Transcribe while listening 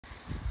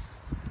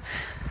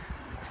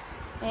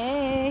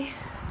Hey,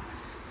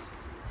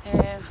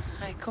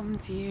 I come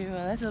to you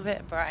a little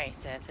bit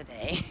brighter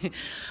today.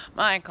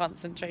 My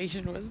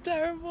concentration was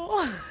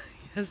terrible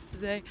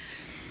yesterday.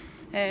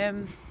 Yeah,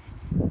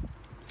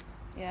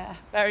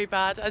 very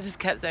bad. I just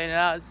kept zoning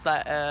out. I was just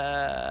like,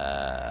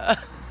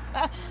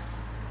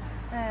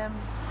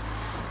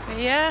 But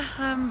yeah,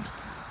 I'm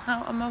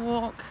out on my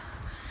walk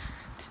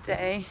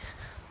today.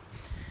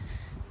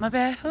 My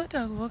barefoot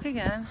dog walk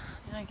again.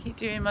 I keep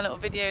doing my little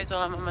videos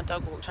while I'm on my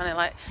dog walk, trying to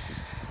like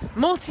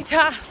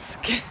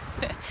multitask,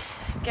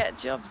 get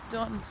jobs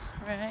done,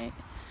 right?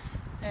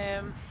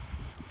 Yeah,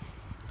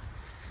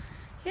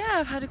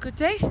 I've had a good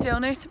day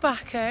still, no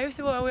tobacco.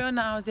 So what are we on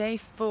now? Day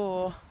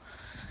 4.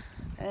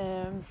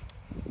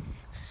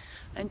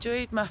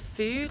 Enjoyed my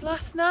food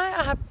last night.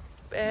 I had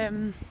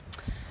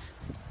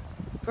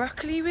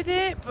broccoli with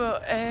it,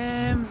 but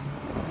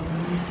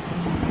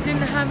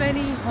didn't have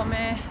any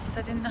hummus.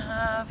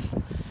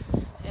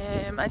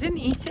 I didn't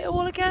eat it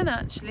all again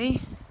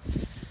actually.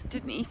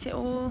 Didn't eat it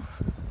all.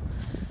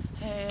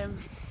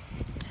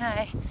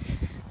 Hey,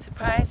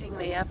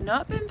 surprisingly, I've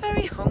not been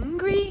very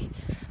hungry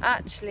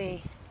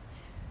actually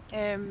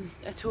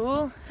at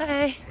all.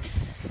 Hey,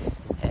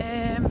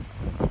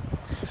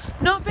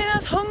 not been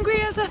as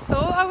hungry as I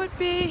thought I would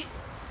be.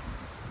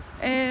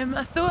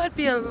 I thought I'd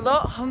be a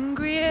lot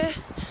hungrier.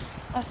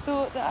 I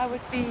thought that I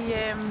would be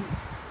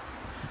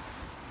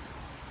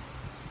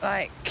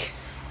like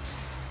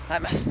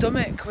my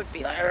stomach would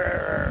be like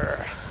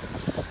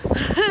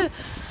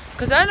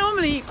because I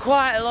normally eat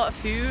quite a lot of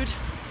food.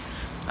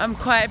 I'm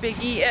quite a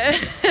big eater,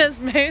 as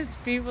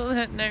most people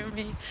that know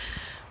me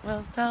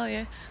will tell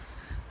you.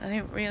 I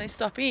don't really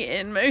stop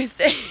eating most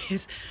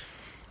days.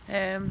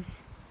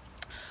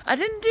 I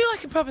didn't do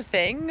like a proper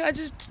thing. I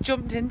just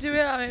jumped into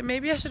it. I mean,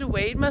 maybe I should have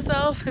weighed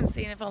myself and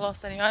seen if I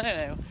lost any. I don't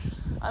know.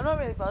 I'm not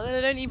really bothered.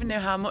 I don't even know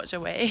how much I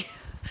weigh.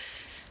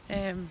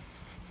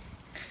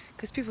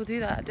 Because people do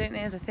that, don't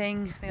they, as a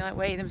thing? They like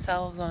weigh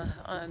themselves on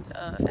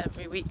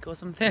every week or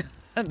something.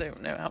 I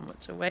don't know how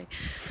much I weigh.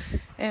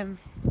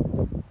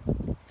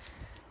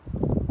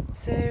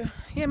 So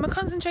yeah, my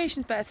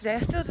concentration's better today. I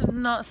still did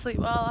not sleep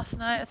well last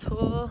night at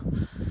all.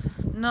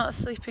 Not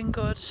sleeping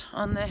good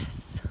on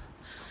this.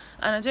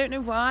 And I don't know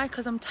why,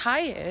 because I'm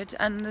tired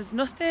and there's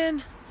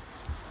nothing.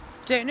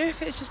 Don't know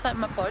if it's just like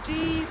my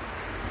body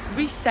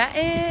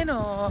resetting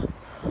or.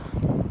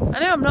 I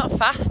know I'm not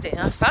fasting.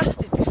 I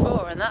fasted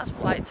before, and that's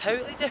like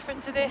totally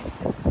different to this.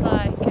 This is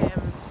like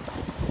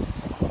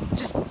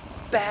just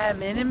bare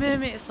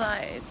minimum. It's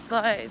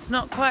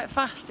not quite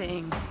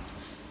fasting,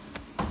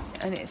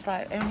 and it's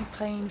like only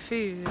plain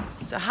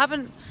foods.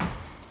 I've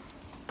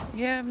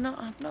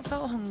not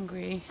felt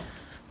hungry,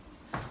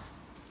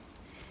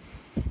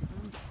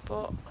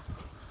 but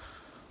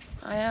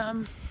I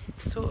am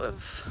sort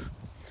of.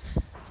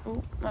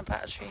 Oh, my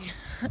battery.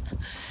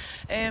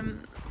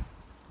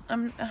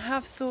 I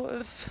have sort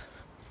of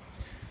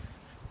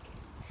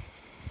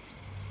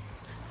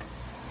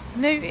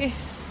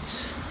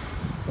noticed,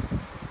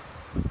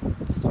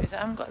 I suppose I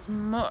haven't got as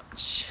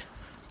much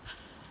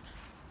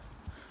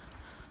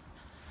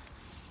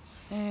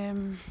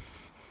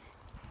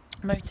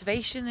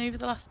motivation over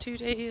the last 2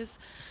 days.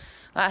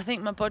 Like, I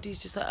think my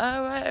body's just like,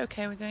 oh right,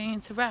 okay, we're going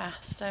into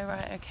rest. Oh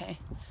right, okay,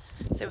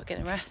 so we're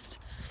going to rest.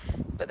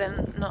 But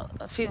then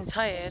not feeling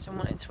tired and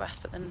wanting to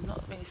rest, but then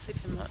not really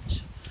sleeping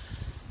much.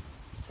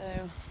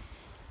 So,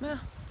 yeah,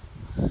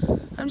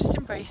 I'm just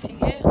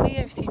embracing it.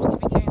 Leo seems to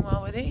be doing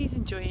well with it. He's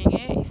enjoying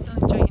it. He's still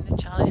enjoying the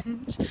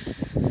challenge.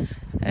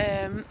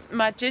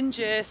 My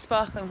ginger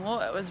sparkling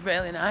water was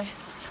really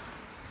nice.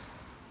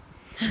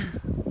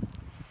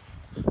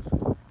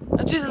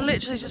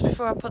 Literally just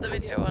before I put the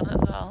video on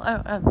as well.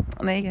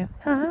 Oh, there you go.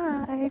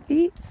 Hi,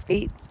 feet.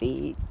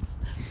 I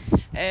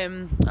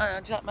don't know,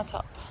 do you like my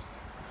top?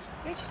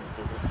 Richness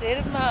is a state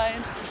of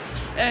mind.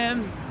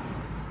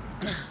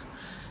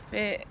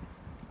 But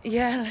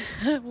yeah,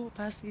 I walked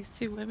past these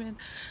 2 women.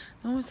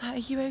 One was like, "Are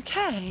you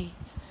okay?"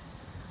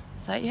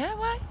 It's like, "Yeah,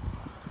 why?"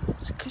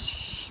 It's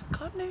because you've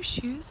got no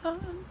shoes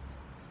on.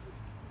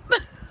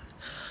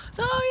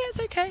 So, "Oh yeah, it's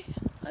okay.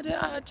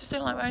 I just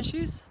don't like wearing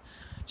shoes."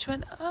 She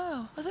went,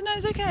 "Oh." I said, "No,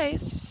 it's okay.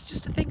 It's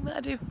just a thing that I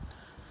do."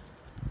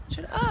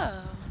 She went,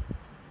 "Oh,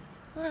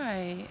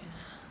 right."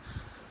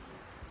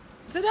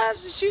 I said, "The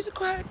shoes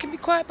can be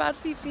quite bad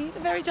for your feet.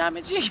 They're very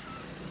damaging."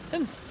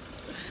 And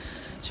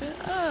she went,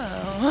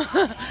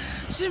 "Oh."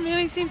 She didn't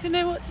really seem to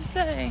know what to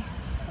say.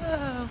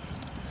 Oh.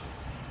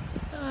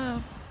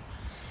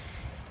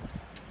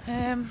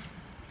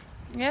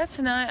 Yeah,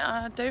 tonight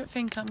I don't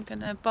think I'm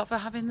gonna bother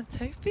having the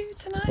tofu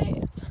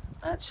tonight,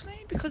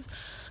 actually, because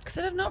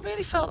I've not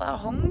really felt that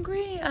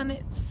hungry, and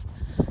it's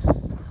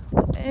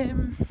a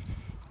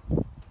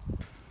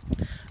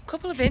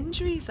couple of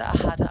injuries that I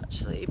had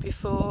actually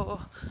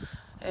before.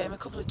 A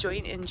couple of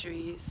joint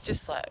injuries,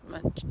 just like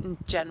my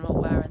general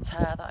wear and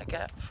tear that I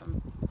get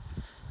from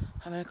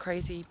having a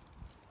crazy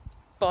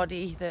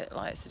body that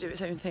likes to do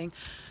its own thing.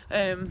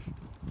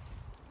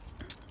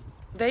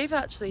 They've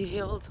actually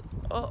healed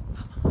up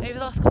over the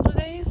last couple of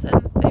days,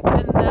 and they've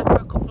been there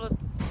for a couple of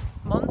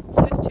months,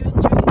 those 2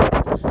 injuries.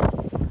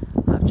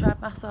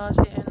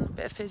 massaging, a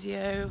bit of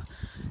physio,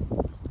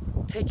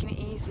 taking it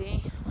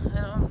easy.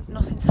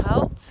 Nothing's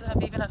helped.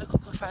 I've even had a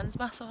couple of friends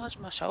massage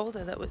my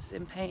shoulder that was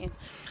in pain.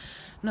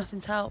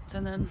 Nothing's helped,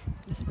 and then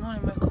this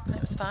morning woke up and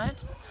it was fine.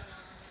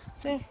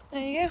 So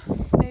there you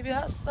go. Maybe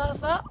that's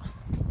that.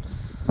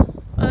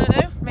 I don't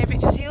know. Maybe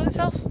it just healed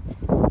itself.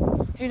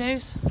 Who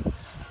knows?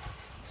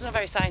 It's not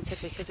very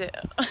scientific, is it?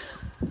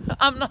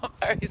 I'm not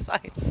very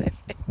scientific.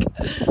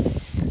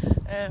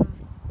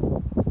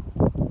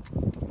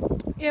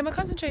 Yeah, my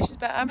concentration's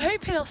better. I'm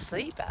hoping I'll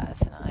sleep better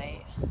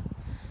tonight.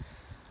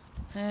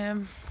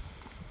 Had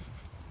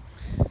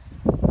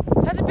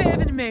a bit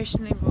of an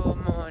emotionally raw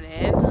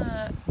morning.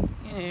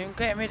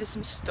 Getting rid of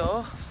some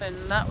stuff,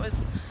 and that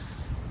was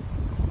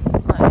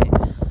like,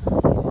 I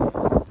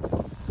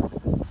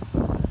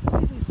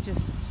suppose it's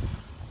just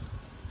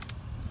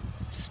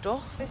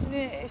stuff, isn't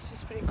it? It's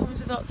just, but it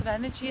comes with lots of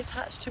energy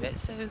attached to it.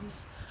 So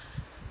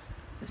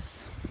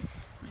there's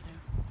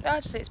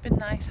I'd say it's been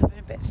nice having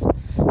a bit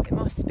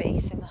more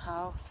space in the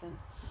house and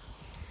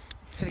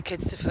for the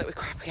kids to fill it with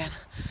crap again.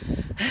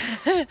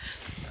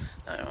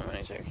 I'm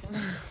only joking.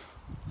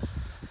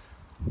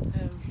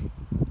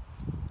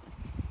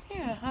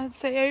 Yeah, I'd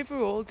say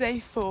overall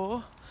day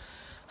 4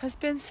 has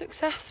been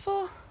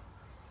successful.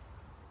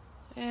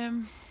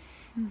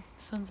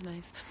 Sun's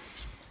nice.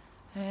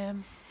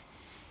 Don't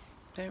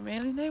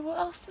really know what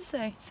else to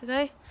say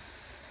today,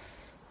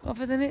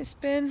 other than it's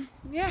been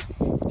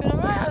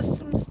alright.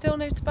 I'm still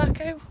no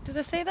tobacco. Did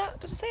I say that?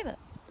 Did I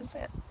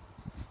say it?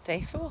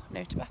 Day 4,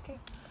 no tobacco.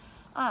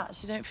 I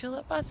actually don't feel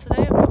that bad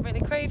today. I'm not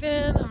really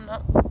craving. I'm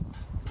not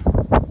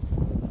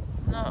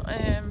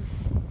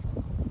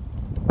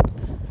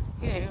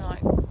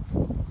like,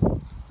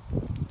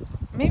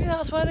 maybe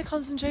that's why the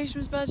concentration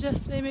was bad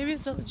yesterday. Maybe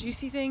it's not the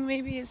juicy thing,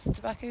 maybe it's the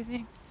tobacco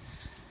thing.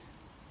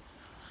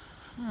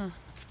 So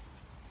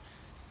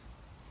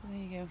there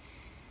you go.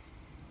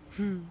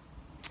 I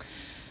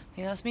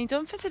think that's me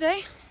done for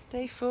today.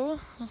 Day 4.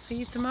 I'll see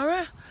you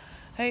tomorrow.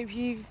 Hope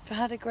you've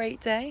had a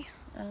great day,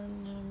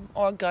 and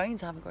or are going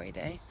to have a great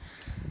day.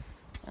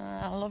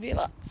 I love you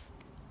lots.